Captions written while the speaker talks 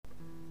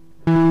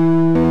Hello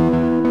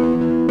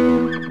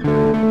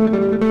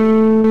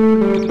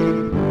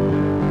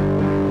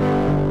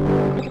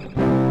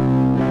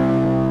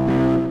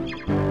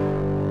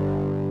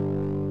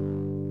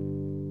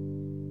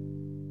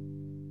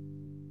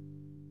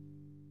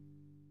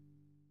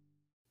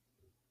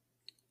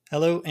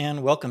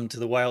and welcome to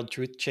the Wild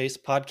Truth Chase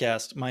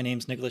podcast. My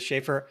name's Nicholas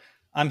Schaefer.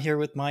 I'm here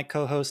with my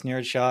co-host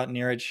Neeraj Shah.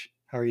 Neeraj,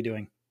 how are you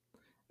doing?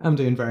 I'm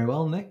doing very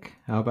well, Nick.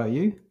 How about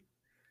you?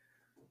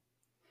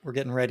 We're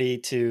getting ready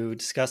to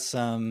discuss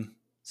some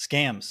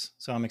scams,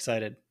 so I'm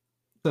excited.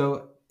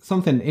 So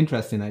something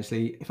interesting,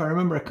 actually. If I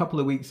remember a couple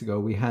of weeks ago,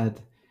 we had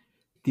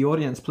the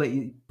audience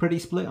pretty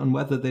split on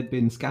whether they'd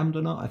been scammed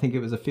or not. I think it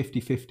was a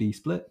 50-50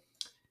 split.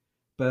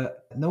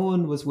 But no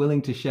one was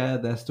willing to share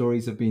their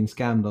stories of being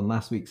scammed on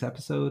last week's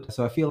episode.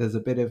 So I feel there's a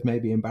bit of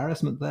maybe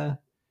embarrassment there.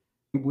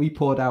 We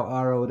poured out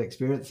our own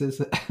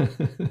experiences.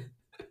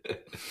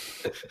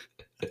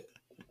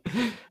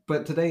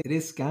 But today it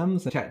is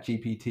scams.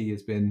 ChatGPT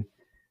has been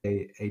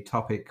a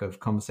topic of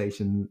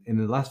conversation in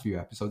the last few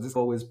episodes. It's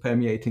always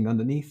permeating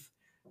underneath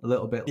a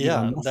little bit.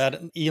 Yeah, that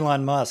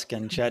Elon Musk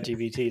and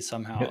ChatGPT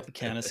somehow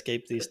can't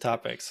escape these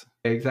topics.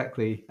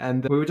 Exactly.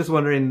 And we were just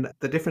wondering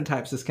the different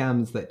types of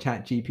scams that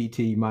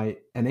ChatGPT might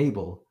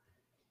enable.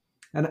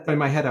 And in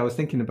my head, I was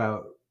thinking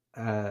about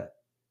the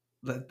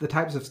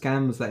types of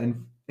scams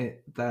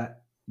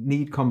that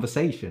need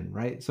conversation,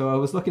 right? So I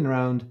was looking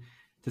around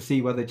to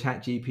see whether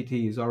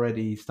ChatGPT is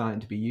already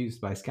starting to be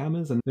used by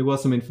scammers. And there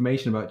was some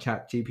information about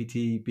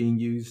ChatGPT being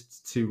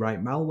used to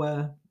write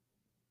malware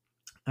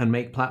and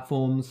make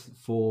platforms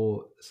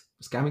for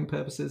scamming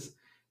purposes.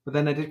 But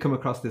then I did come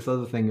across this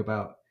other thing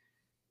about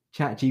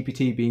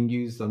ChatGPT being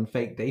used on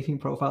fake dating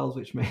profiles,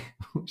 which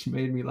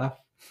made me laugh.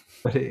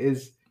 But I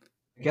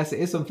guess it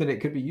is something it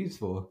could be used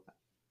for.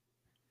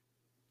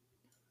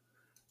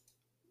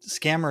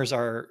 Scammers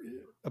are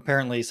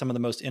apparently some of the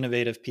most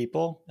innovative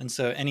people. And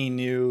so any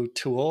new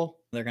tool,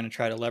 they're going to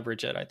try to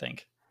leverage it, I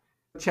think.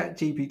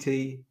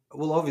 ChatGPT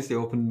will obviously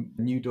open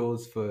new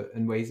doors for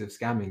and ways of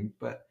scamming,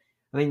 but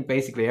I think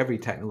basically every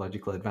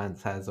technological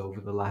advance has over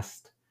the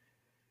last,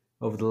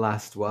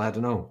 well, I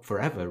don't know,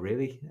 forever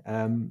really.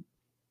 I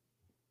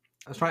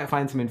was trying to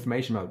find some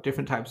information about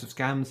different types of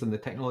scams and the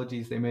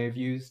technologies they may have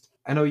used.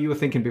 I know you were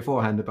thinking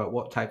beforehand about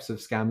what types of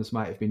scams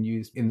might have been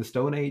used in the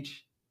Stone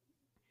Age.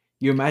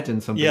 You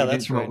imagine something, yeah, you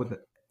that's didn't come right. up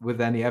with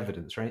any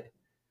evidence, right?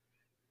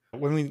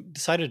 When we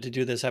decided to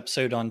do this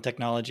episode on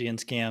technology and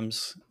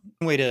scams,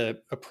 one way to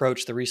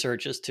approach the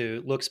research is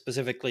to look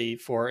specifically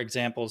for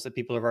examples that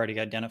people have already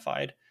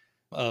identified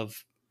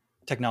of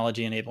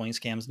technology enabling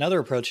scams. Another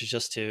approach is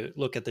just to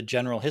look at the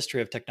general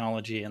history of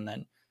technology and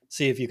then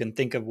see if you can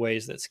think of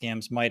ways that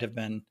scams might have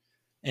been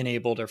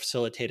enabled or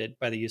facilitated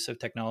by the use of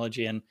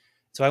technology. And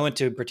so I went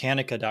to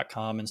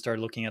Britannica.com and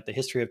started looking at the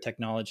history of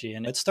technology.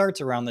 And it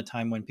starts around the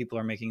time when people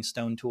are making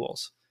stone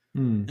tools.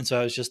 And so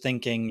I was just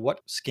thinking,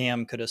 what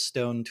scam could a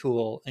stone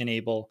tool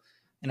enable?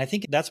 And I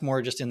think that's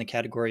more just in the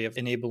category of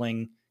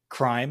enabling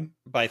crime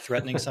by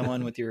threatening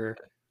someone with your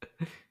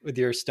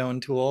stone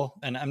tool.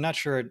 And I'm not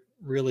sure it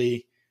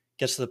really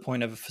gets to the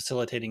point of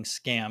facilitating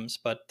scams,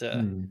 but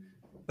it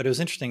was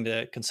interesting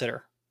to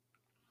consider.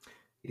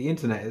 The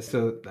internet is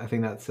I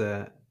think that's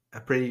a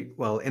pretty,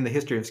 well, in the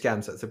history of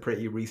scams, that's a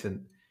pretty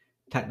recent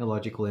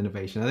technological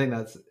innovation. I think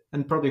that's,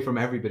 and probably from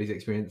everybody's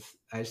experience,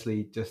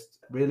 actually just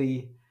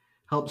really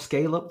helps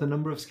scale up the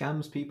number of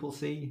scams people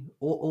see,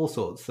 all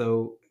sorts.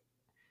 So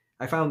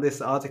I found this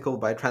article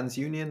by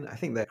TransUnion. I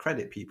think they're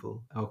credit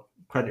people, or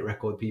credit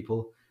record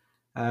people,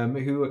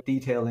 who are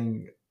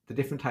detailing the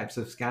different types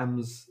of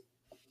scams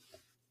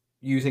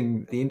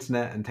using the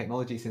internet and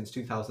technology since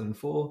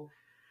 2004.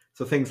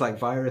 So things like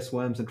virus,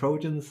 worms, and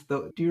Trojans.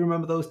 Do you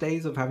remember those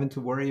days of having to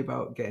worry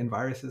about getting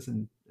viruses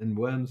and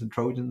worms and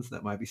Trojans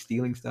that might be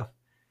stealing stuff?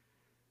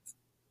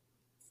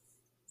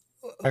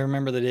 I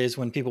remember the days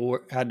when people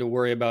had to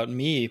worry about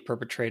me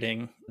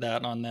perpetrating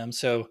that on them.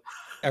 So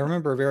I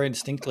remember very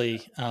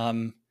distinctly,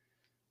 I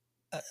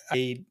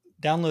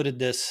downloaded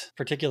this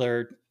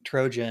particular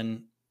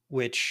Trojan,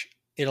 which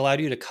it allowed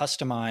you to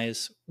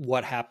customize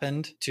what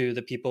happened to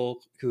the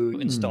people who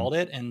installed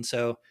it. And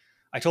so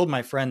I told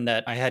my friend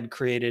that I had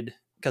created,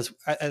 because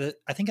I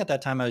think at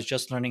that time I was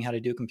just learning how to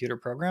do computer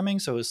programming.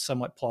 So it was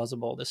somewhat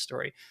plausible, this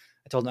story.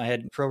 I told him I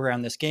had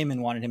programmed this game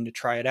and wanted him to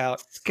try it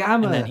out.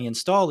 Scammer. And then he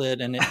installed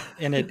it, and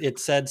it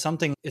said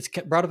something.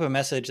 It brought up a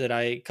message that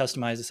I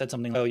customized. It said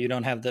something, "Oh, you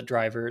don't have the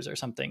drivers," or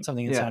something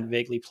that sounded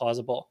vaguely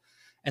plausible.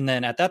 And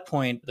then at that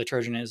point, the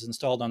Trojan is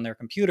installed on their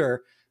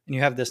computer, and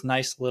you have this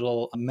nice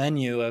little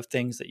menu of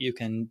things that you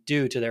can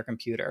do to their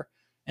computer.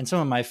 And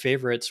some of my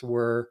favorites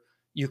were,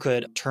 you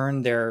could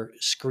turn their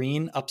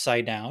screen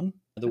upside down,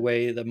 the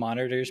way the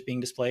monitor is being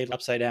displayed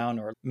upside down,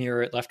 or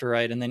mirror it left or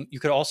right. And then you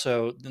could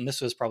also, and this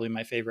was probably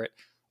my favorite,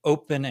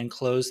 open and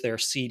close their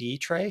CD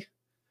tray.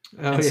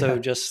 So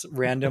just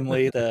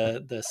randomly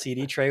the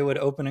CD tray would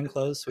open and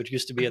close, which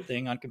used to be a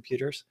thing on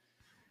computers.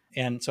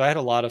 And so I had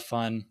a lot of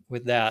fun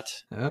with that.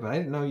 I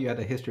didn't know you had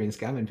a history in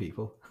scamming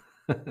people.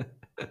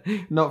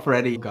 Not for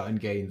any gotten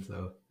gains,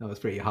 though. That was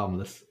pretty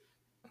harmless.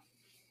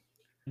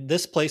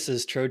 This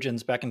places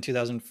Trojans back in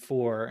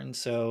 2004. And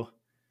so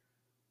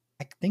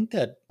I think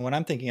that what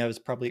I'm thinking of is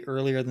probably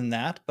earlier than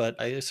that, but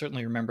I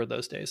certainly remember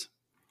those days.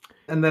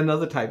 And then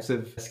other types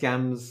of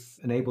scams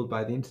enabled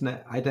by the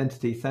internet,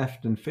 identity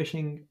theft and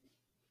phishing,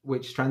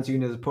 which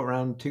TransUnion has put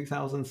around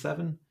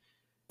 2007.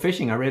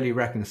 Phishing, I really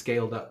reckon,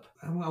 scaled up.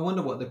 I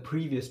wonder what the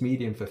previous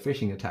medium for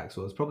phishing attacks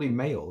was. Probably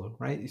mail,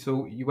 right?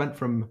 So you went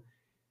from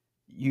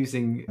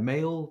using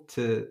mail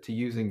to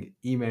using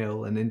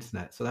email and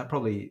internet. So that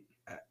probably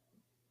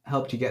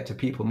helped you get to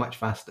people much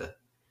faster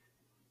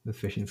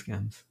with phishing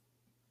scams.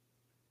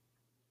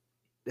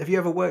 Have you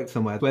ever worked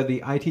somewhere where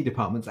the IT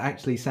departments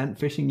actually sent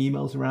phishing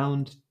emails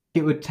around?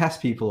 It would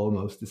test people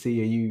almost to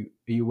see, are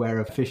you aware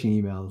of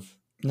phishing emails?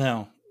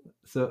 No.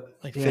 So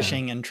like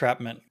phishing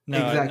entrapment. No,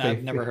 exactly.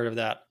 I've never heard of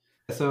that.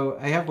 So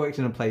I have worked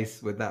in a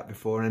place with that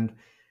before, and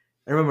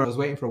I remember I was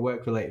waiting for a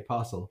work-related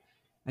parcel,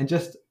 and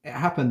just it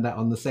happened that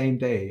on the same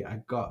day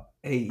I got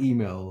a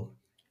email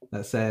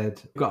that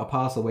said, "We've got a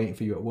parcel waiting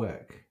for you at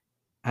work,"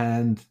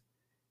 and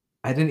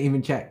I didn't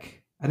even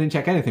check. I didn't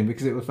check anything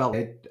because it felt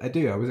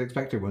I was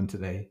expecting one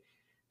today,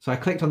 so I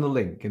clicked on the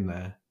link in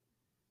there,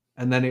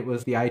 and then it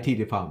was the IT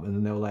department,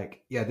 and they were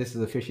like, "Yeah, this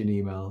is a phishing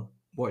email.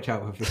 Watch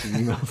out for phishing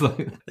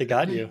emails." They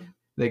got you.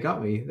 They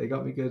got me. They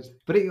got me good.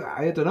 But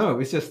I don't know. It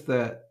was just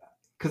that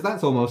because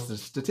that's almost a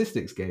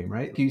statistics game,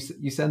 right?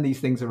 You send these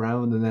things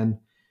around, and then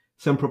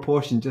some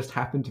proportion just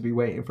happen to be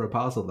waiting for a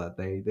parcel that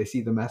they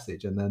see the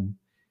message, and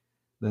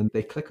then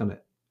they click on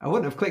it. I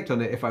wouldn't have clicked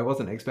on it if I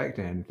wasn't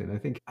expecting anything. I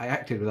think I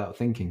acted without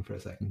thinking for a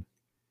second.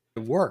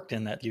 It worked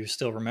in that you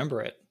still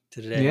remember it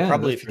to today. Yeah,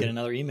 probably if you true. get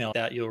another email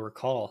that you'll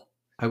recall.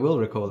 I will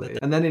recall it.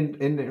 And then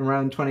in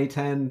around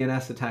 2010,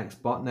 DNS attacks,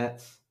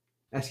 botnets,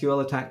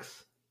 SQL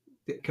attacks,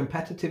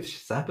 competitive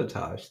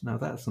sabotage. Now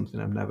that's something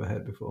I've never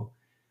heard before.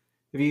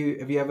 Have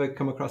you ever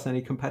come across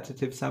any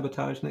competitive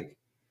sabotage, Nick?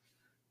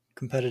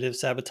 Competitive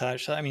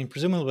sabotage. I mean,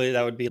 presumably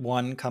that would be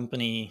one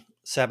company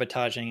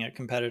sabotaging a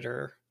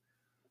competitor.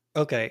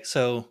 Okay,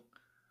 so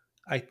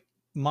I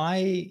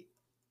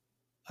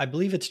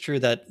believe it's true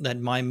that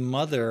my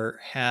mother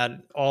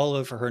had all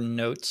of her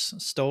notes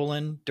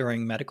stolen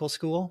during medical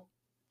school,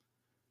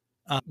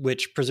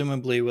 which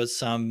presumably was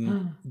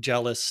some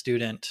jealous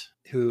student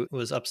who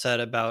was upset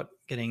about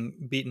getting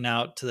beaten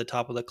out to the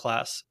top of the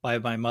class by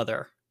my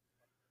mother.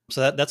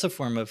 So that's a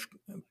form of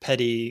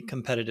petty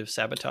competitive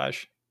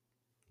sabotage.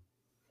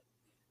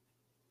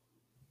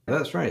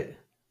 That's right.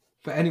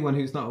 For anyone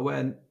who's not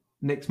aware,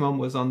 Nick's mom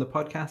was on the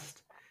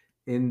podcast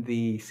in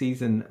the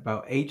season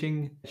about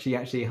aging. She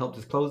actually helped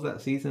us close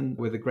that season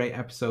with a great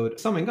episode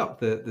summing up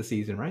the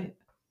season, right?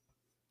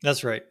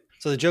 That's right.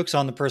 So the joke's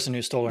on the person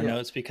who stole her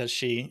notes because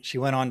she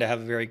went on to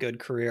have a very good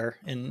career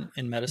in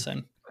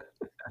medicine.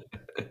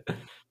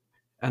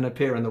 And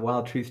appear on the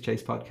Wild Truth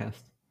Chase podcast.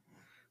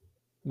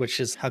 Which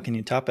is, how can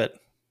you top it?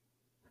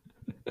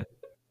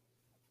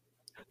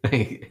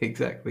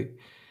 Exactly.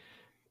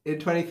 In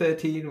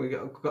 2013, we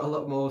got a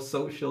lot more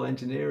social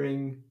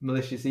engineering,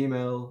 malicious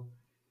email,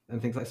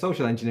 and things like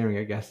social engineering.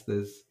 I guess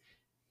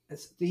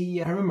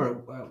I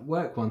remember at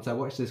work once I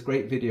watched this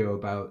great video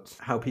about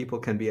how people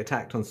can be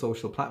attacked on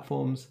social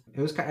platforms.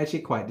 It was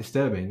actually quite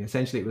disturbing.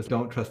 Essentially, it was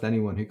don't trust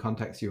anyone who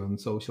contacts you on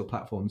social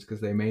platforms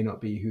because they may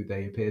not be who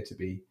they appear to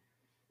be.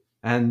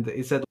 And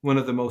it said one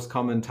of the most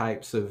common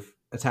types of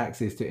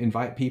attacks is to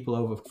invite people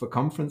over for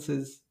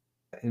conferences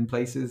in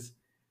places,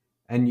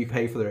 and you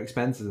pay for their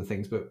expenses and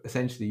things, but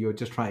essentially you're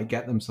just trying to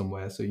get them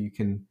somewhere so you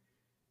can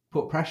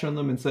put pressure on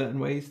them in certain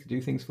ways to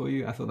do things for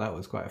you. I thought that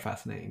was quite a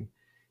fascinating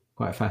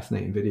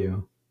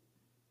video.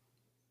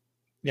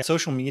 Yeah,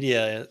 social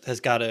media has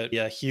got to be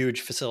a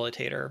huge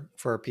facilitator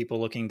for people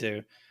looking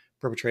to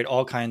perpetrate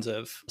all kinds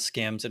of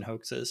scams and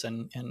hoaxes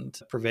and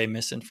purvey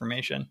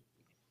misinformation.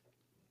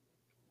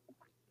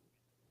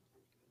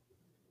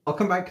 I'll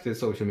come back to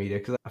social media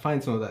because I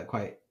find some of that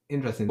quite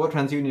interesting. What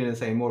TransUnion is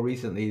saying more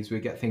recently is we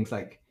get things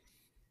like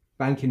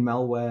banking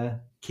malware,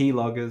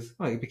 keyloggers.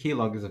 Well, the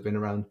keyloggers have been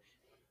around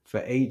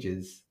for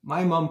ages.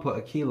 My mom put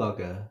a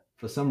keylogger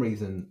for some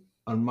reason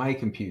on my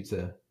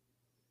computer,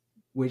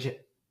 which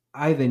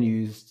I then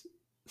used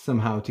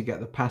somehow to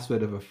get the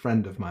password of a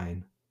friend of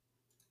mine.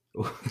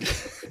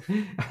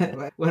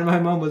 When my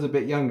mom was a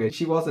bit younger,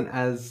 she wasn't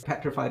as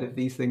petrified of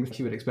these things.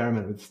 She would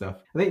experiment with stuff.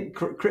 I think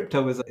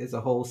crypto is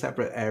a whole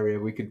separate area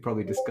we could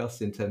probably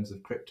discuss in terms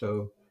of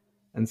crypto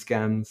and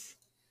scams,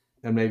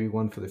 and maybe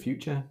one for the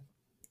future.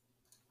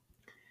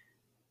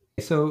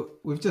 So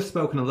we've just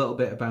spoken a little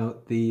bit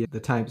about the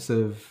types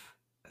of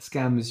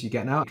scams you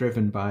get now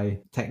driven by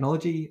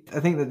technology. I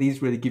think that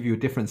these really give you a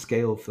different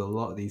scale for a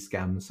lot of these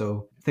scams.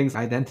 So things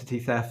like identity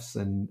thefts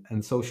and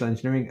social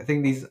engineering, I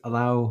think these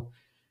allow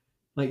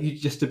like you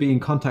just to be in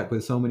contact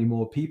with so many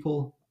more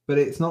people. But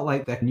it's not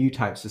like they're new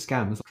types of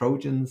scams.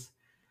 Trojans,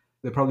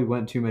 there probably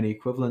weren't too many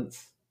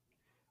equivalents.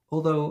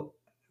 Although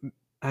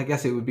I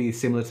guess it would be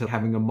similar to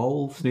having a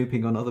mole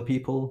snooping on other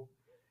people,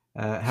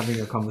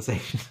 having a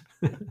conversation.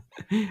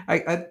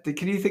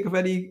 Can you think of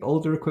any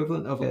older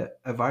equivalent of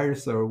a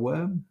virus or a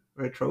worm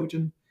or a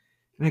Trojan?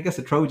 I guess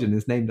a Trojan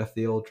is named after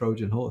the old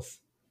Trojan horse.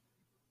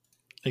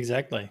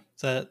 Exactly.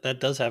 So that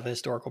does have a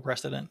historical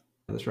precedent.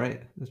 That's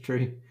right. That's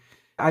true.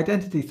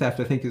 Identity theft,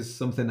 I think, is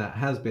something that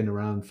has been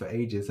around for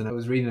ages. And I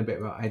was reading a bit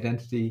about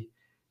identity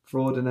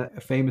fraud, and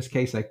a famous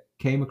case I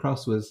came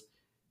across was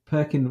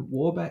Perkin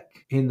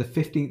Warbeck in the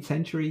 15th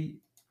century,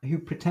 who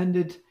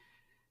pretended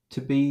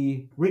to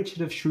be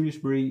Richard of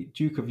Shrewsbury,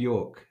 Duke of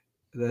York,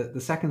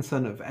 the second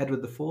son of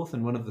Edward IV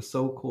and one of the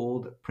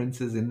so-called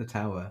princes in the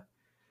Tower.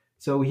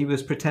 So he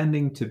was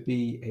pretending to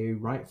be a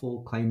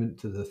rightful claimant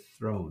to the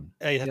throne.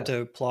 I have Yeah,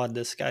 to applaud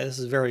this guy. This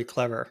is very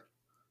clever.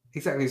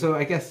 exactly. So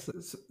I guess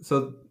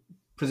so.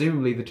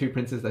 Presumably, the two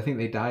princes, I think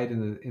they died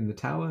in the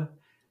tower,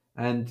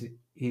 and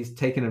he's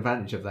taken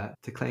advantage of that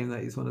to claim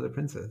that he's one of the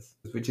princes,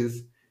 which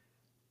is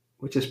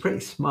pretty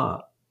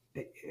smart,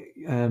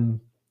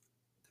 um,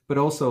 but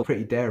also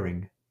pretty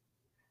daring.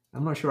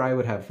 I'm not sure I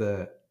would have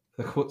the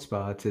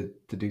chutzpah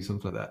to do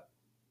something like that.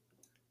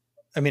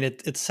 I mean,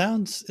 it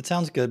sounds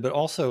good, but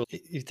also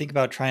you think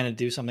about trying to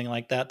do something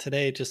like that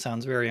today, it just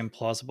sounds very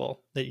implausible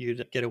that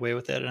you'd get away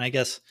with it. And I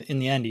guess in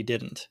the end, he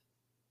didn't.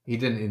 He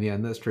didn't in the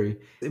end. That's true.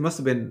 It must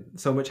have been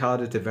so much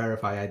harder to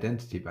verify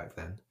identity back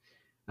then.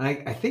 And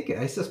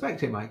I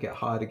suspect it might get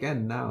hard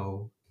again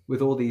now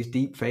with all these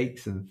deep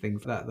fakes and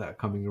things that are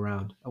coming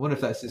around. I wonder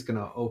if that's just going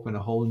to open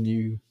a whole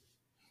new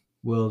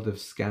world of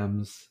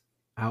scams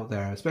out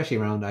there, especially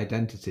around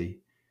identity.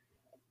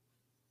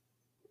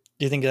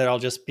 Do you think that I'll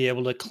just be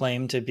able to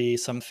claim to be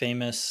some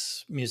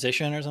famous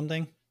musician or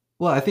something?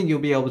 Well, I think you'll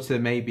be able to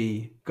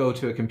maybe go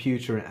to a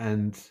computer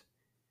and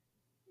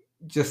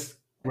just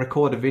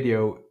record a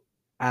video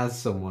as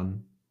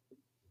someone,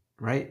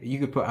 right? You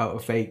could put out a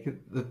fake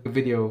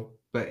video,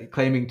 but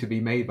claiming to be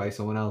made by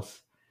someone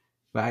else,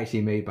 but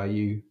actually made by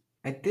you.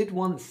 I did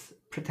once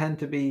pretend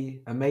to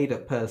be a made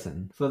up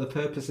person for the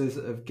purposes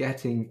of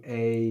getting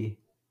a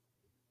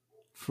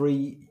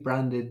free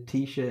branded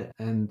t shirt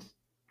and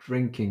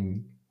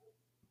drinking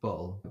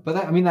bottle. But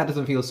that, I mean, that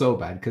doesn't feel so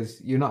bad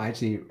because you're not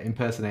actually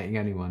impersonating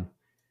anyone.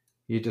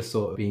 You're just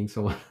sort of being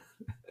someone,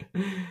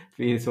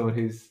 being someone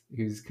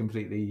who's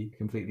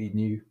completely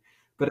new.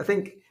 But I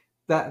think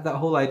that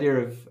whole idea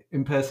of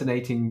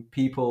impersonating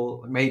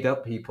people, made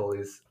up people,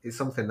 is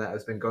something that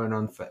has been going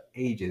on for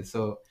ages.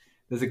 So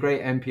there's a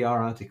great NPR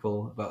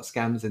article about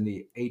scams in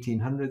the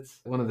 1800s.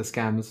 One of the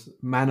scams,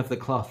 Man of the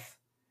Cloth.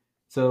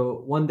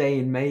 So one day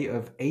in May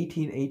of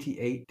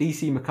 1888,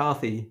 D.C.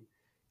 McCarthy,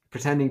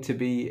 pretending to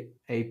be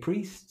a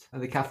priest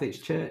at the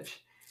Catholic Church,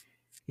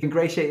 he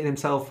ingratiated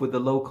himself with the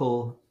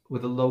local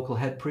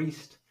head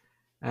priest,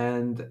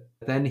 and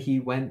then he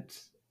went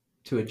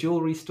to a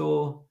jewelry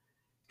store.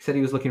 He said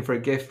he was looking for a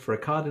gift for a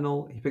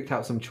cardinal. He picked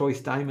out some choice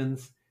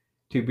diamonds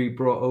to be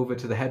brought over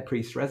to the head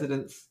priest's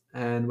residence,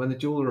 and when the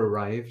jeweler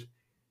arrived,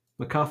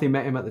 McCarthy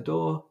met him at the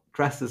door,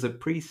 dressed as a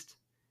priest.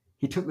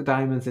 He took the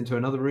diamonds into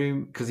another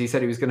room because he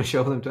said he was going to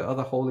show them to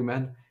other holy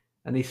men,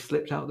 and he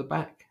slipped out the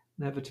back,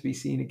 never to be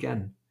seen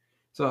again.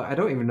 So I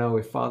don't even know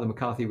if Father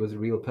McCarthy was a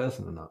real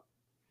person or not.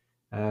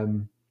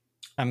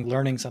 I'm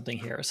learning something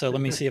here. So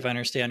let me see if I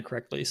understand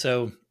correctly.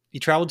 So he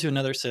traveled to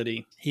another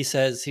city. He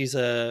says he's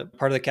a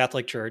part of the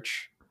Catholic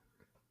Church,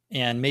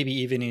 and maybe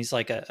even he's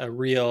like a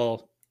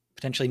real,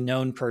 potentially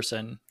known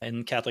person in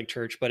the Catholic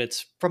Church, but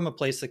it's from a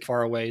place that's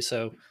far away.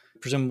 So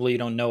presumably you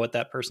don't know what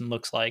that person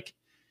looks like.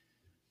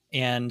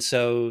 And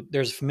so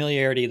there's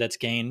familiarity that's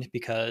gained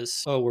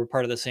because, oh, we're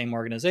part of the same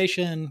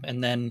organization.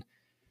 And then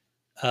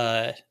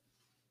uh,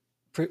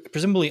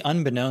 presumably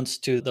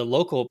unbeknownst to the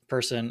local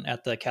person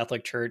at the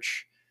Catholic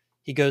Church,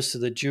 he goes to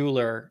the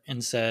jeweler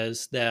and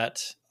says that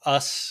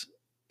us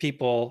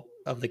people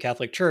of the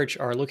Catholic Church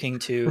are looking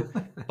to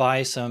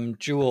buy some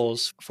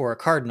jewels for a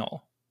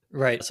cardinal,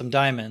 right? Some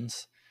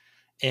diamonds.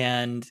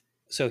 And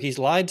so he's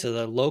lied to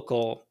the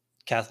local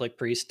Catholic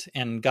priest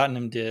and gotten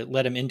him to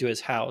let him into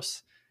his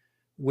house,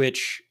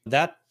 which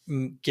that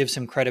gives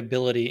him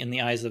credibility in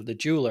the eyes of the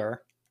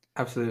jeweler.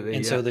 Absolutely,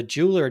 And yeah. so the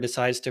jeweler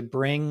decides to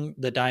bring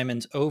the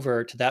diamonds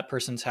over to that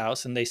person's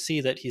house, and they see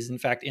that he's in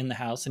fact in the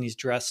house and he's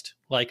dressed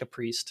like a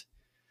priest.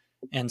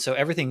 And so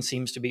everything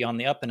seems to be on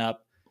the up and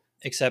up,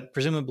 except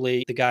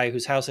presumably the guy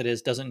whose house it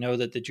is doesn't know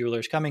that the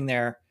jeweler's coming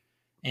there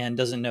and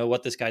doesn't know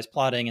what this guy's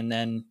plotting. And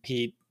then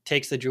he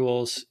takes the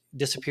jewels,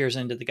 disappears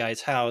into the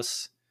guy's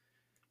house.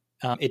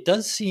 It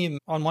does seem,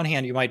 on one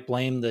hand, you might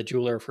blame the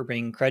jeweler for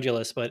being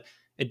credulous, but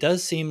it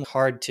does seem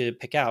hard to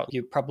pick out.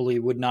 You probably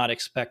would not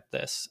expect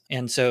this.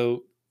 And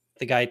so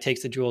the guy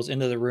takes the jewels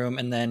into the room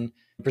and then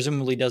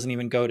presumably doesn't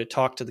even go to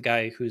talk to the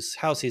guy whose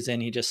house he's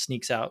in. He just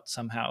sneaks out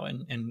somehow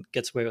and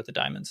gets away with the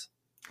diamonds.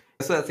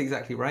 So that's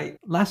exactly right.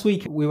 Last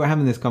week we were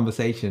having this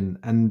conversation,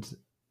 and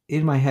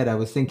in my head I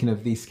was thinking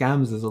of these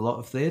scams as a lot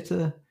of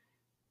theatre.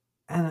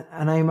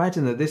 And I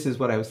imagine that this is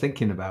what I was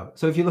thinking about.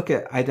 So if you look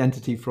at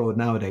identity fraud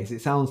nowadays,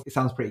 it sounds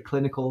pretty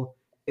clinical.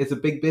 It's a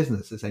big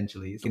business,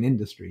 essentially. It's an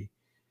industry.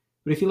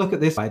 But if you look at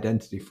this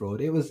identity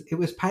fraud, it was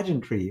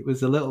pageantry. It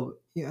was a little,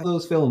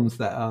 those films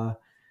that are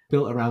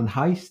built around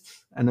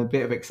heists and a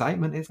bit of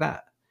excitement. It's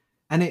that,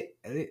 and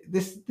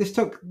this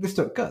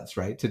took guts,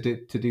 right, to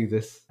do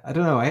this. I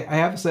don't know. I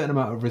have a certain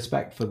amount of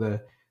respect for the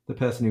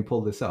person who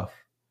pulled this off.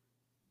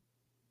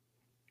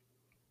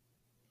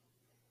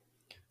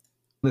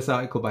 This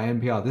article by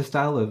NPR, this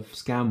style of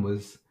scam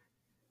was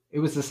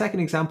the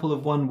second example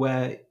of one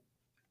where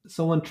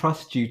someone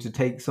trusts you to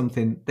take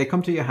something. They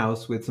come to your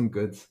house with some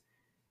goods,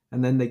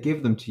 and then they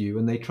give them to you,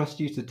 and they trust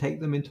you to take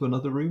them into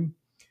another room.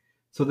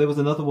 So there was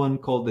another one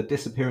called the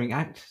Disappearing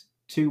Act.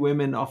 Two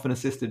women, often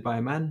assisted by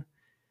a man,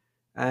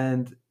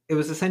 and it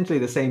was essentially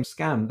the same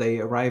scam. They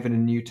arrive in a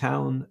new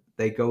town,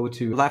 they go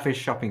to lavish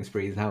shopping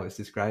sprees, how it's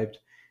described,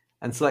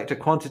 and select a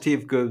quantity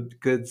of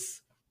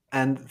goods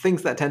and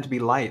things that tend to be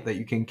light that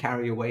you can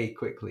carry away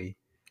quickly.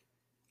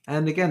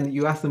 And again,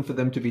 you ask them for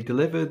them to be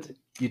delivered,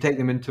 you take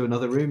them into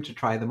another room to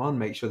try them on,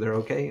 make sure they're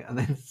okay, and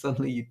then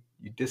suddenly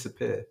you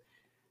disappear.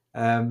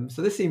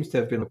 So this seems to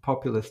have been a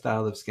popular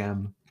style of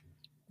scam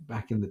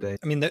back in the day.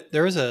 I mean,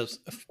 there is a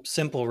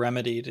simple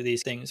remedy to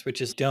these things, which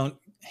is don't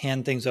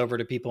hand things over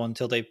to people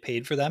until they've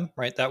paid for them,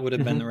 right? That would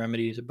have been the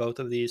remedy to both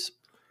of these.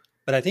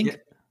 But I Yeah. think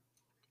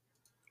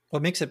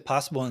what makes it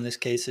possible in this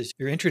case is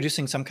you're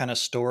introducing some kind of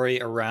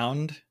story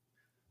around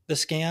the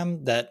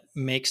scam that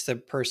makes the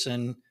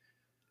person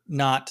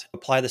not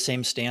apply the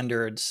same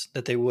standards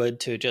that they would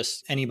to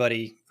just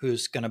anybody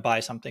who's going to buy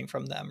something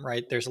from them,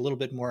 right? There's a little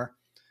bit more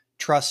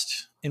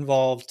trust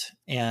involved,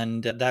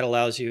 and that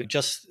allows you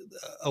just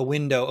a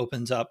window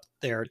opens up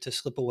there to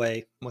slip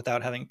away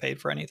without having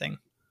paid for anything.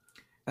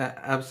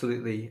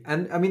 Absolutely.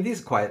 And I mean,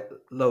 these are quite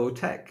low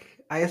tech.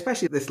 I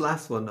especially this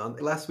last one on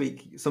last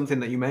week, something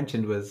that you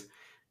mentioned was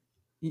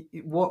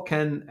what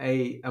can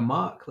a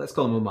mark, let's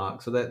call them a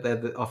mark, so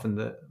they're often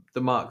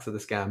the marks of the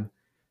scam.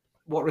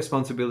 What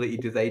responsibility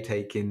do they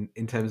take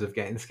in terms of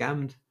getting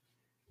scammed?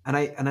 And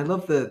I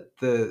love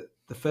the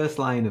first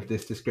line of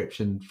this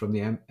description from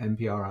the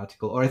NPR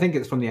article, or I think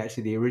it's from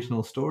the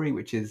original story,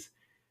 which is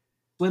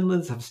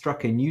swindlers have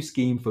struck a new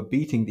scheme for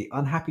beating the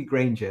unhappy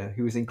Granger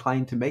who is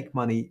inclined to make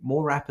money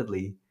more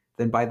rapidly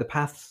than by the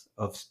paths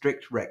of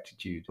strict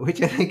rectitude,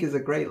 which I think is a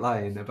great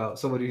line about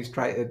someone who's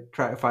trying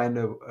to find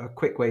a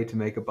quick way to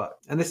make a buck.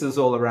 And this is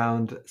all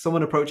around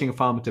someone approaching a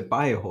farmer to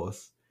buy a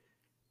horse,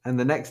 and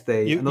the next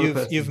day another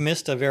You've person.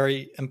 missed a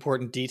very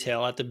important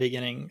detail at the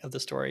beginning of the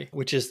story,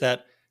 which is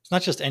that it's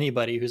not just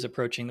anybody who's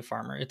approaching the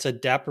farmer; it's a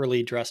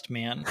dapperly dressed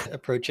man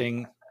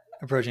approaching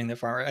the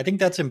farmer. I think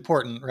that's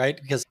important, right?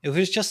 Because if it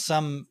was just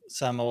some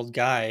old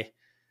guy,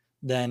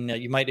 then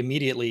you might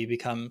immediately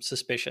become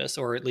suspicious,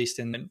 or at least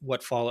in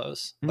what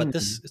follows. But Hmm.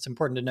 this, it's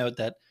important to note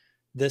that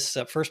this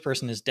first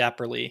person is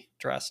dapperly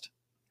dressed.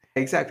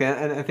 Exactly,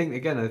 and I think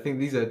again, I think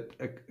these are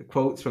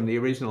quotes from the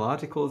original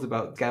articles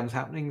about scams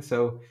happening.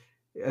 So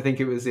I think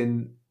it was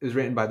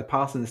written by the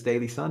Parsons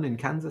Daily Sun in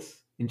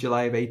Kansas in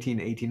July of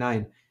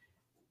 1889,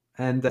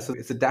 and so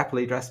it's a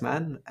dapperly dressed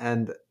man,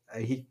 and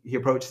he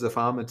approaches a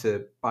farmer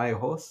to buy a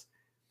horse,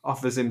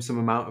 offers him some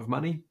amount of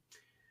money,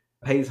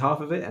 pays half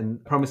of it,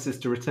 and promises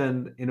to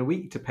return in a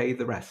week to pay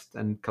the rest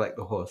and collect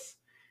the horse.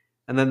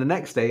 And then the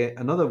next day,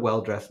 another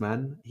well dressed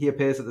man, he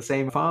appears at the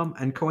same farm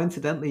and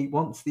coincidentally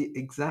wants the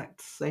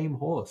exact same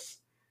horse.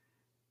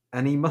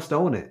 And he must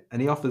own it,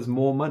 and he offers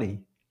more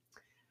money.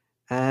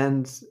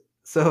 And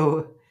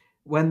so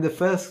when the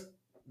first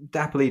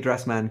dapperly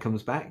dressed man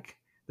comes back,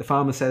 the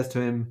farmer says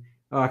to him,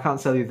 "Oh, I can't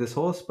sell you this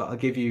horse, but I'll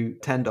give you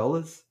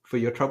 $10 for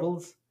your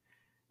troubles,"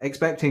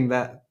 expecting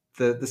that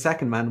the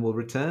second man will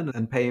return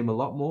and pay him a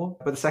lot more,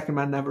 but the second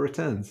man never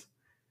returns.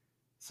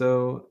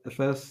 So the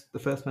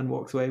first man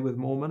walks away with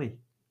more money.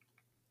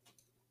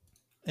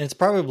 And it's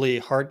probably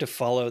hard to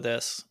follow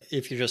this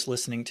if you're just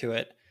listening to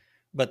it.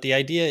 But the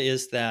idea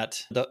is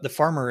that the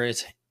farmer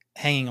is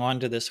hanging on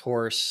to this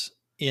horse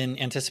in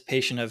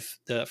anticipation of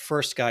the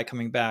first guy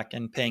coming back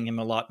and paying him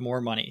a lot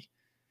more money.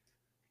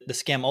 The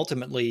scam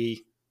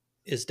ultimately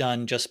is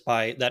done just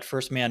by that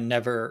first man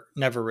never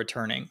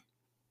returning.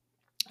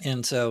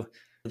 And so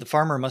the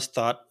farmer must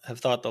have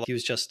thought that he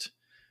was just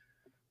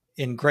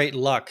in great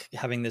luck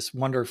having this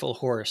wonderful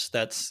horse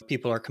that's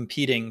people are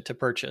competing to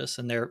purchase,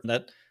 and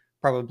that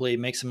probably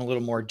makes him a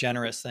little more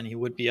generous than he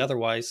would be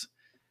otherwise.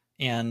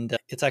 And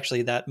it's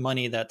actually that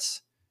money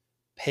that's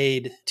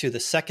paid to the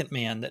second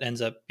man that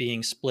ends up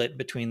being split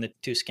between the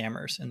two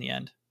scammers in the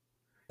end.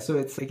 So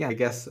it's again, I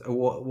guess,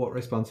 what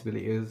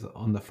responsibility is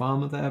on the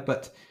farmer there.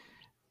 But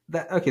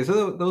that okay.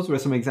 So those were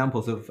some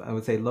examples of, I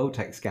would say, low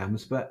tech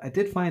scams. But I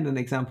did find an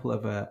example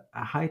of a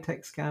high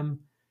tech scam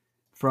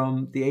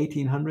from the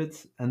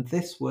 1800s, and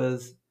this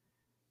was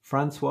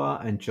Francois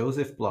and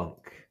Joseph Blanc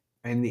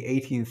in the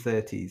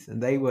 1830s,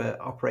 and they were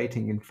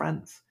operating in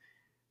France.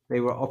 They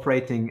were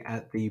operating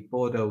at the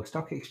Bordeaux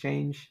Stock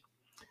Exchange,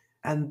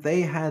 and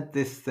they had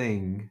this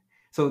thing.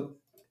 So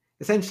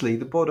essentially,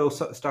 the Bordeaux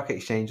Stock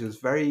Exchange was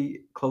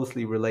very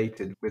closely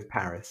related with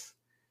Paris.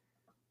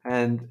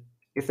 And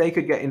if they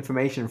could get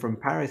information from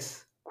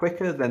Paris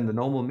quicker than the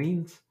normal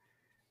means,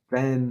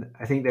 then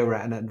I think they were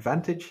at an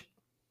advantage.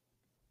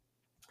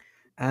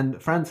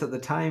 And France at the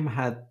time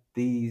had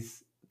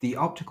the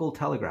optical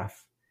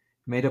telegraph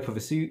made up of a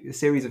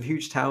series of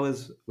huge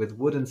towers with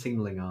wooden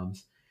signaling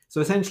arms.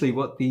 So essentially,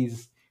 what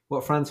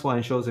Francois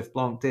and Joseph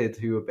Blanc did,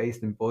 who were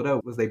based in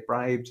Bordeaux, was they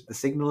bribed the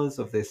signalers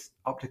of this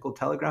optical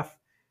telegraph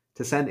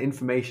to send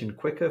information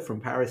quicker from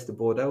Paris to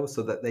Bordeaux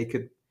so that they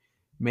could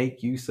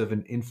make use of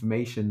an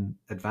information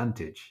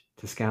advantage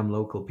to scam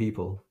local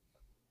people,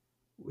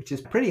 which is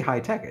pretty high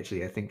tech,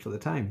 actually, I think, for the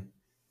time.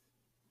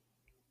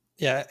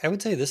 Yeah, I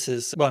would say this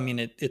is, well, I mean,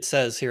 it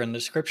says here in the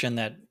description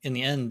that in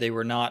the end they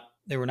were not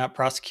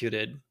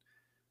prosecuted,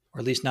 or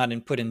at least not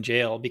put in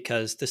jail,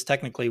 because this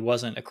technically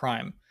wasn't a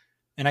crime.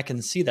 And I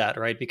can see that,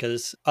 right?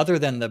 Because other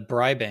than the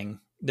bribing,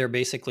 they're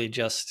basically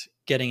just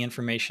getting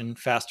information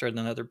faster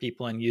than other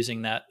people and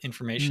using that Mm.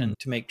 information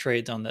to make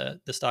trades on the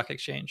stock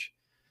exchange.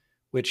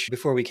 Which,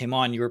 before we came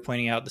on, you were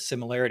pointing out the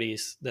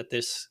similarities that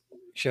this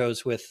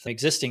shows with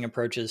existing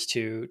approaches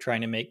to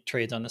trying to make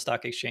trades on the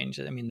stock exchange.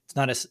 I mean, it's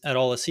not at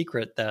all a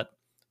secret that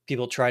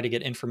people try to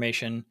get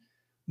information,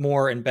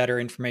 more and better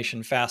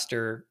information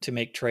faster, to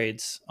make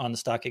trades on the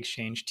stock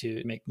exchange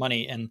to make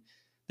money. And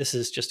this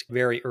is just a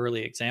very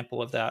early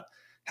example of that.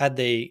 Had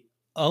they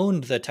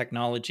owned the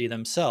technology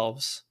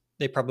themselves,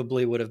 they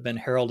probably would have been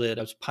heralded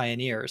as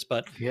pioneers.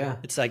 But Yeah.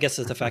 I guess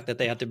it's the fact that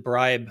they had to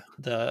bribe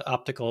the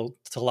optical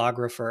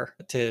telegrapher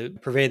to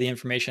purvey the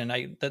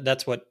information.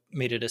 That's what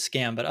made it a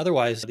scam. But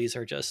otherwise, these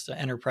are just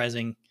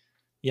enterprising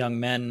young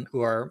men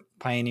who are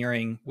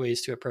pioneering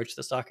ways to approach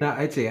the stock. Now,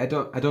 I'd say I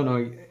don't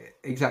know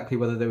exactly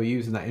whether they were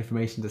using that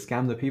information to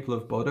scam the people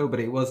of Bordeaux, but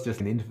it was just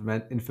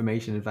an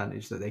information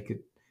advantage that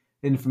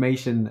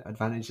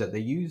they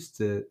used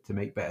to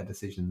make better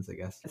decisions, I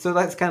guess. So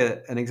that's kind of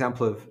an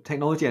example of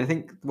technology. And I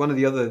think one of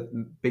the other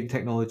big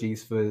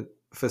technologies for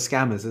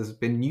scammers has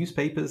been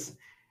newspapers.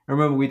 I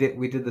remember we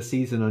did the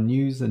season on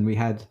news, and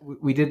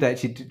we did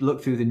actually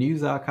look through the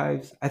news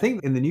archives. I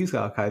think in the news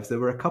archives there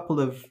were a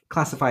couple of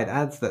classified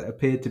ads that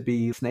appeared to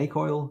be snake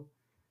oil,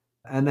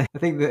 and I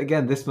think that,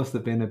 again, this must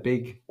have been a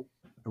big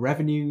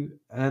revenue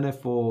earner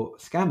for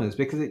scammers,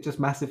 because it just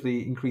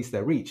massively increased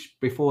their reach.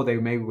 Before, they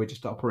maybe were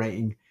just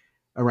operating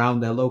around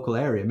their local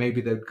area.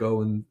 Maybe they'd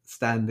go and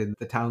stand in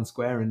the town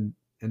square and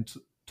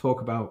talk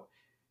about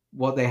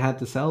what they had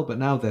to sell, but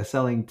now they're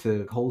selling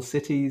to whole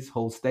cities,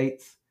 whole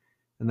states,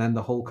 and then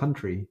the whole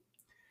country.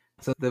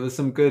 So there was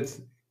some good.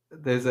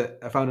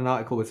 I found an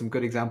article with some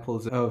good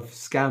examples of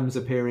scams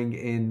appearing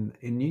in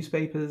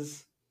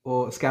newspapers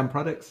or scam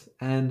products.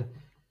 And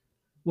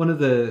one of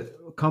the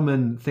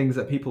common things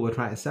that people were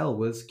trying to sell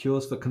was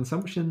cures for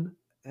consumption,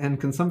 and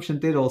consumption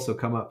did also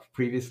come up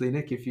previously,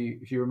 Nick, if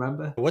you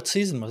remember. What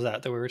season was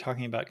that we were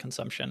talking about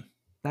consumption?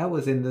 That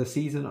was in the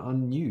season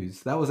on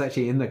news. That was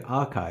actually in the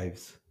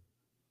archives.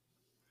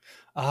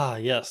 Ah,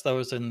 yes, that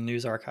was in the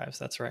news archives.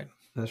 That's right.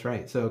 That's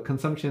right. So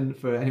consumption,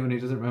 for anyone who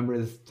doesn't remember,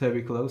 is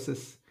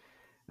tuberculosis.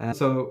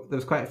 So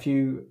there's quite a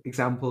few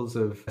examples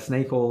of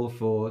snake oil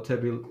for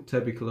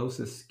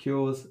tuberculosis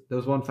cures. There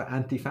was one for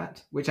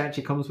anti-fat, which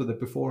actually comes with a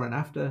before and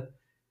after,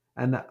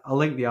 and I'll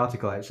link the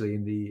article actually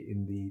in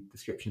the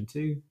description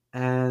too.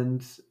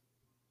 And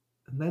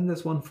then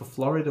there's one for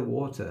Florida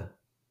water.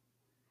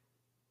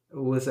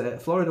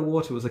 Florida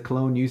water was a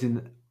cologne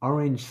using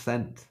orange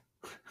scent,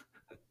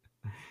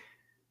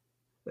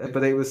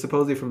 but it was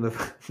supposedly from the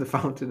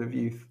fountain of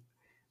youth.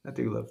 I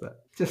do love that.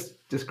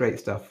 Just great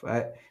stuff.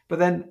 But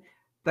then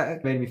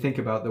that made me think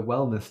about the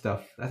wellness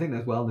stuff. I think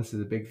that wellness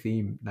is a big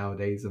theme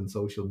nowadays on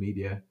social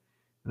media,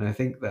 and I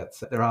think that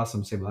there are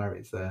some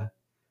similarities there.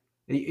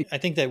 I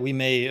think that we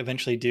may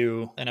eventually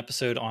do an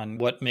episode on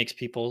what makes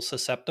people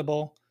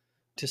susceptible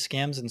to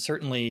scams. And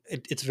certainly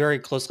it's very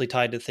closely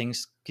tied to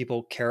things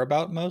people care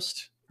about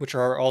most, which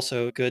are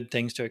also good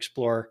things to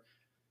explore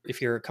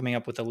if you're coming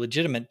up with a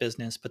legitimate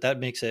business. But that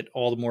makes it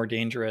all the more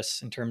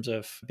dangerous in terms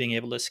of being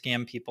able to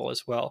scam people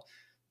as well.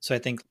 So I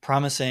think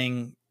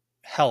promising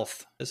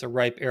health is a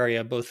ripe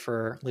area both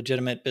for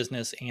legitimate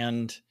business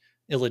and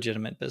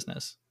illegitimate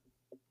business.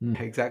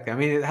 Exactly. I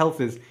mean, health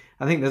is.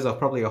 I think there's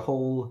probably a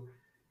whole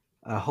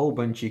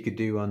bunch you could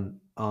do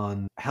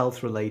on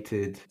health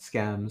related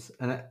scams.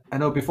 And I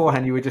know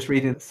beforehand you were just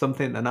reading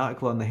an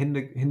article on the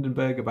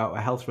Hindenburg about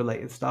a health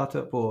related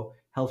startup or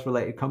health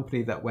related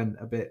company that went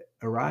a bit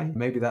awry.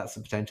 Maybe that's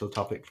a potential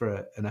topic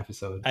for an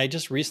episode. I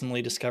just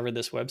recently discovered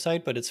this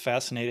website, but it's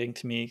fascinating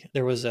to me.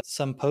 There was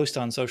some post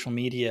on social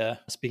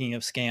media, speaking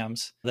of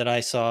scams, that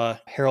I saw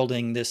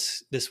heralding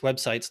this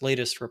website's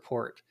latest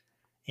report.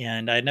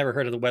 And I had never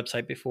heard of the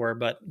website before,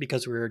 but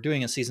because we were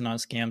doing a season on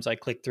scams, I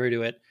clicked through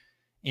to it.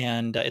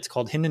 And it's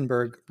called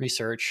Hindenburg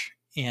Research.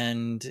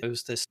 And it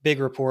was this big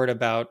report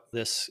about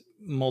this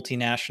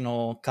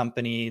multinational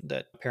company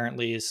that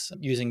apparently is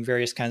using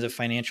various kinds of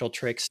financial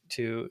tricks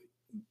to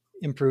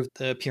improve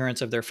the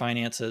appearance of their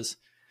finances.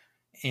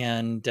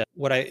 And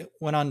what I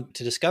went on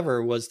to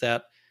discover was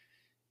that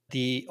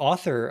the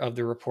author of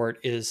the report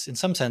is, in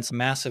some sense,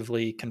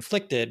 massively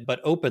conflicted, but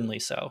openly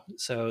so.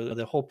 So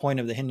the whole point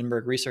of the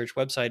Hindenburg Research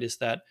website is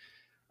that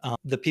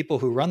the people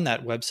who run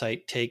that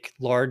website take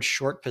large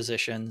short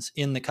positions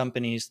in the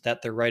companies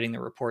that they're writing the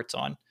reports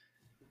on.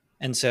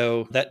 And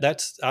so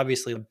that's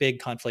obviously a big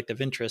conflict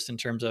of interest in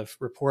terms of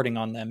reporting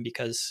on them,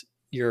 because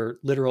your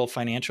literal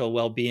financial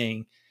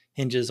well-being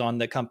hinges on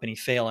the company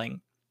failing.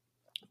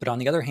 But on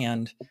the other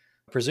hand,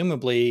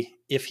 presumably,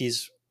 if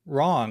he's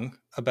wrong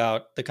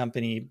about the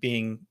company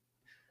being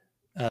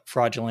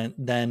fraudulent,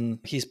 then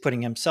he's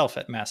putting himself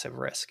at massive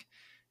risk.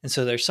 And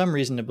so there's some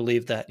reason to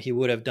believe that he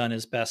would have done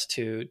his best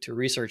to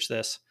research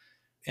this.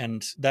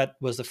 And that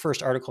was the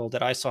first article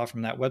that I saw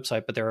from that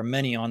website, but there are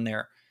many on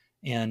there.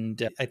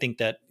 And I think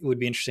that it would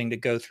be interesting to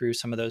go through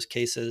some of those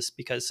cases,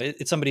 because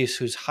it's somebody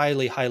who's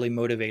highly, highly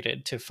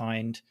motivated to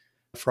find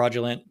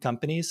fraudulent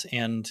companies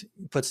and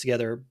puts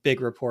together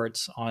big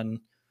reports on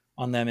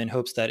them in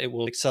hopes that it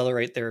will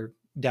accelerate their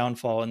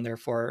downfall and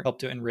therefore help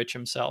to enrich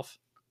himself.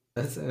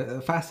 That's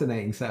a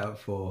fascinating setup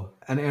for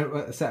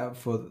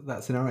that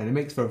scenario, and it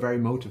makes for a very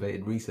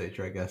motivated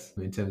researcher, I guess,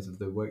 in terms of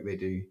the work they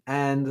do.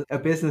 And a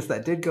business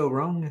that did go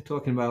wrong,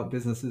 talking about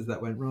businesses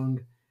that went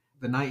wrong,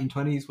 the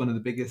 1920s, one of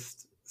the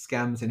biggest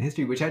scams in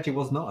history, which actually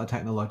was not a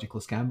technological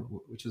scam,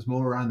 which was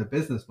more around a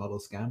business model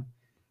scam,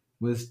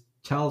 was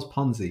Charles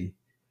Ponzi.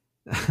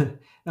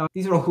 Now,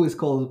 these are always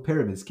called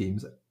pyramid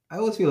schemes. I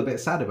always feel a bit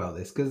sad about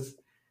this because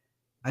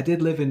I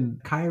did live in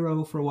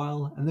Cairo for a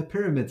while, and the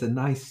pyramids are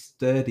nice,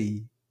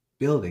 sturdy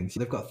buildings.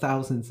 They've got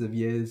thousands of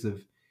years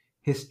of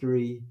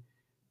history.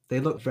 They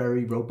look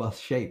very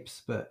robust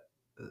shapes, but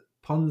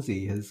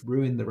Ponzi has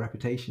ruined the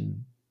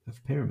reputation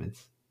of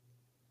pyramids.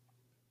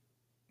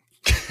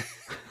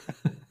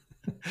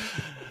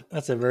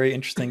 That's a very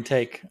interesting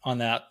take on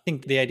that. I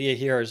think the idea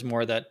here is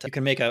more that you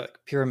can make a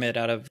pyramid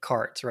out of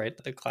cards, right?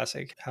 The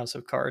classic house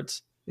of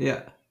cards.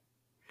 Yeah.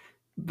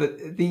 But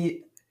have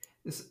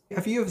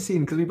you ever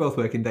seen, because we both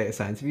work in data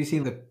science, have you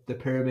seen the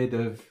pyramid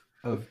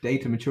of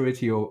data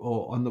maturity,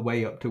 or on the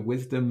way up to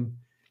wisdom?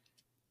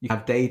 You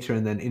have data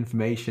and then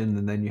information,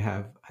 and then you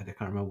have, I can't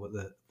remember what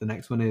the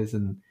next one is,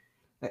 and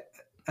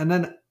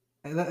then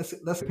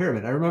that's a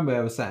pyramid. I remember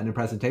I was sat in a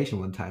presentation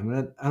one time,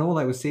 and all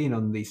I was seeing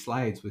on these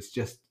slides was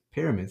just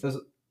pyramids. There's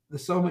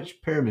so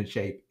much pyramid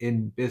shape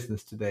in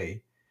business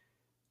today,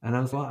 and I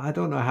was like, I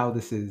don't know how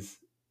this is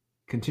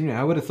continuing.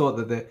 I would have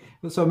thought that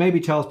so maybe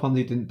Charles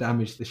Ponzi didn't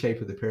damage the shape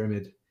of the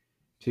pyramid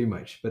too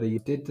much, but he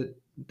did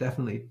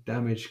definitely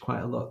damage quite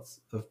a lot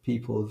of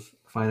people's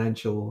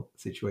financial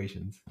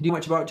situations. Do you know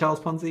much about Charles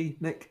Ponzi,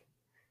 Nick?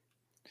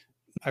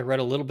 I read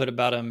a little bit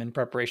about him in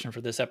preparation for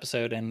this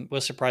episode and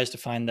was surprised to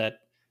find that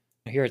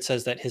here it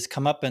says that his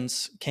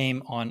comeuppance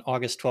came on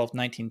August 12th,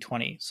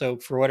 1920. So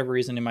for whatever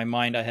reason in my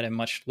mind, I had him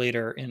much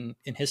later in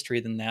history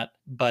than that.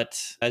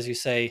 But as you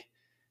say,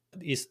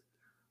 he's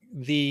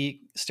the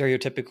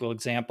stereotypical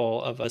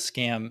example of a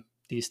scam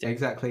these days.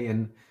 Exactly.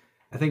 And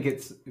I think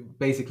it's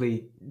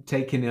basically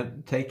taking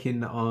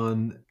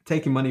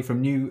money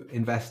from new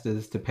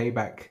investors to pay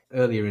back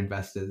earlier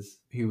investors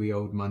who we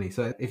owed money.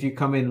 So if you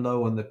come in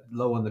low on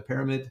the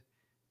pyramid,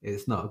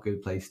 it's not a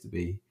good place to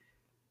be.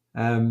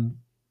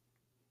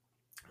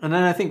 And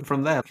then I think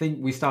from there, I think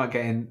we start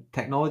getting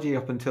technology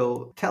up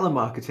until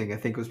telemarketing. I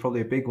think was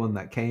probably a big one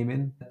that came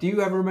in. Do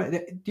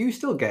you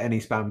still get any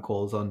spam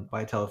calls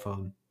by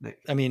telephone, Nick?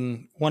 I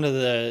mean, one of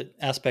the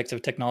aspects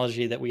of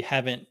technology that we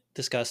haven't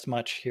discussed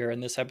much here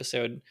in this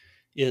episode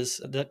is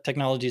the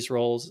technology's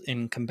roles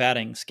in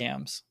combating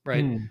scams,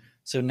 right?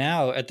 So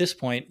now at this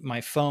point,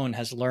 my phone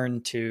has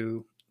learned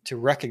to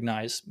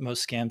recognize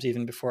most scams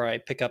even before I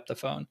pick up the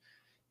phone.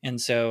 And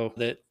so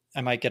that I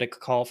might get a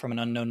call from an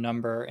unknown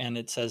number and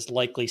it says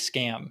likely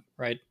scam,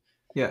 right?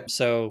 Yeah.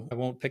 So I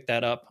won't pick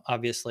that up,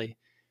 obviously.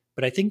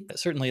 But I think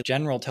certainly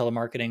general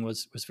telemarketing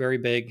was very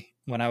big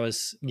when I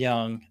was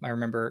young. I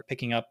remember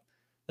picking up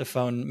the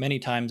phone many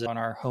times on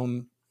our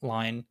home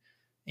line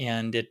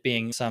and it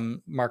being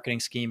some marketing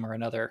scheme or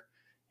another.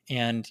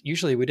 And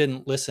usually we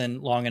didn't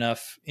listen long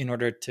enough in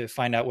order to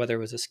find out whether it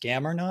was a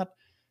scam or not.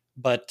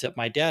 But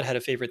my dad had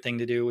a favorite thing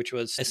to do, which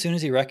was as soon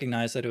as he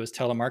recognized that it was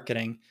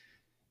telemarketing,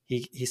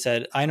 he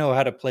said, I know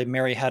how to play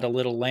Mary Had a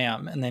Little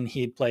Lamb. And then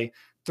he'd play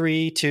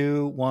 3,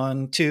 2,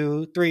 1,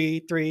 2, 3,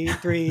 3,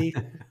 3.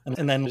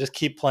 And then just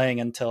keep playing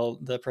until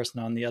the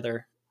person on the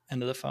other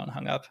end of the phone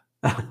hung up.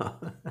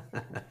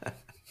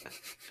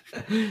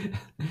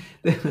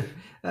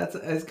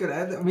 That's good.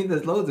 I mean,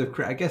 there's loads of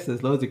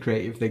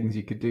creative things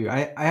you could do.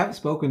 I have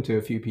spoken to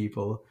a few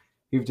people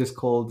who've just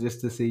called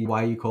just to see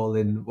why you call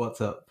in, what's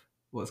up,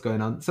 what's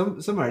going on.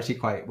 Some are actually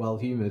quite well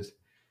humored.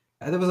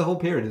 There was a whole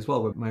period as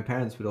well where my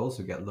parents would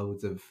also get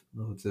loads of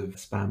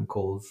spam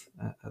calls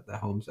at their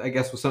homes. I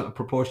guess a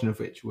proportion of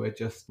which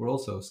were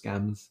also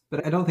scams.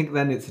 But I don't think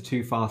then it's a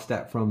too far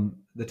step from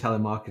the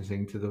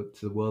telemarketing to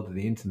the world of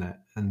the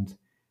internet, and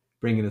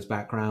bringing us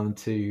back around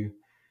to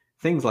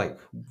things like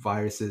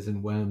viruses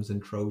and worms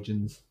and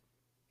Trojans,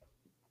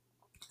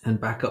 and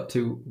back up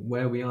to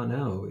where we are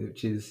now,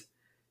 which is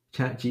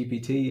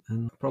ChatGPT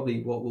and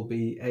probably what will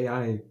be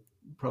AI,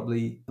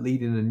 probably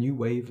leading a new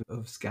wave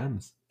of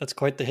scams. That's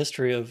quite the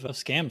history of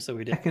scams that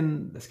we did.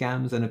 Second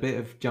scams and a bit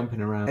of jumping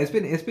around. It's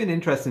been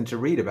interesting to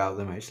read about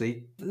them,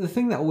 actually. The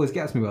thing that always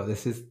gets me about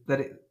this is that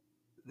it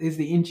is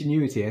the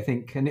ingenuity, I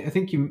think. And I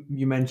think you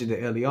mentioned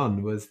it early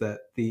on, was that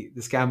the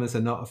scammers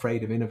are not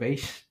afraid of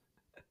innovation.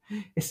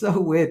 It's so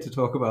weird to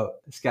talk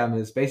about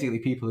scammers, basically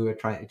people who are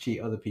trying to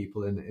cheat other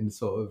people in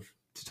sort of,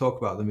 to talk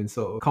about them in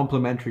sort of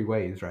complimentary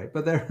ways, right?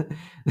 But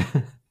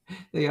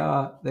they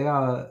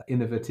are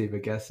innovative, I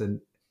guess,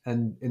 and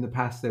in the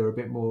past they were a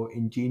bit more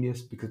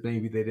ingenious because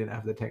maybe they didn't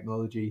have the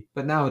technology.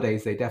 But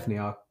nowadays they definitely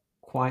are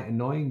quite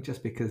annoying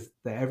just because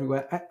they're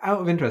everywhere.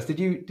 Out of interest, did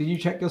you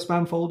check your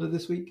spam folder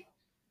this week?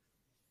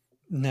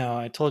 No,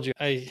 I told you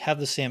I have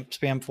the same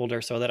spam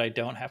folder so that I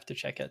don't have to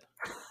check it.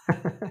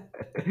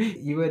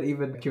 You weren't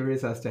even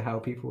curious as to how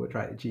people were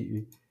trying to cheat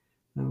you.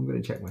 I'm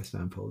going to check my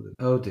spam folder.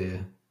 Oh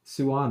dear.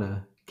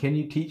 Suana, can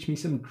you teach me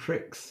some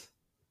tricks?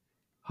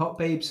 Hot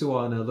babe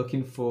Suana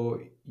looking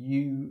for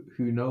you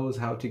who knows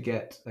how to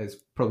get. It's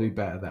probably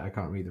better that I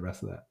can't read the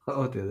rest of that.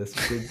 Oh dear, this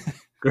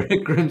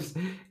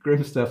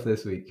grim stuff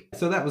this week.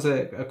 So that was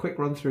a quick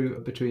run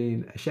through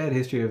between a shared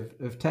history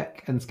of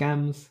tech and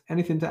scams.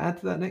 Anything to add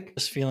to that, Nick?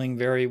 Just feeling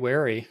very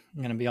wary.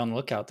 I'm going to be on the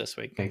lookout this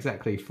week.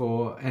 Exactly.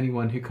 For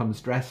anyone who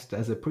comes dressed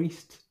as a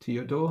priest to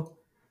your door.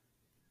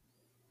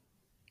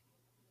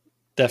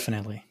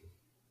 Definitely.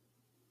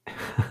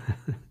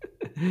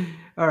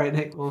 All right,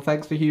 Nick. Well,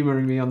 thanks for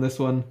humoring me on this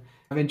one.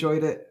 I've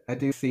enjoyed it. I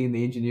do see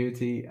the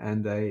ingenuity,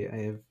 and I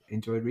have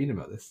enjoyed reading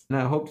about this. And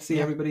I hope to see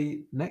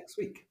everybody next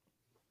week.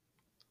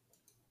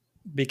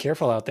 Be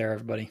careful out there,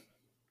 everybody.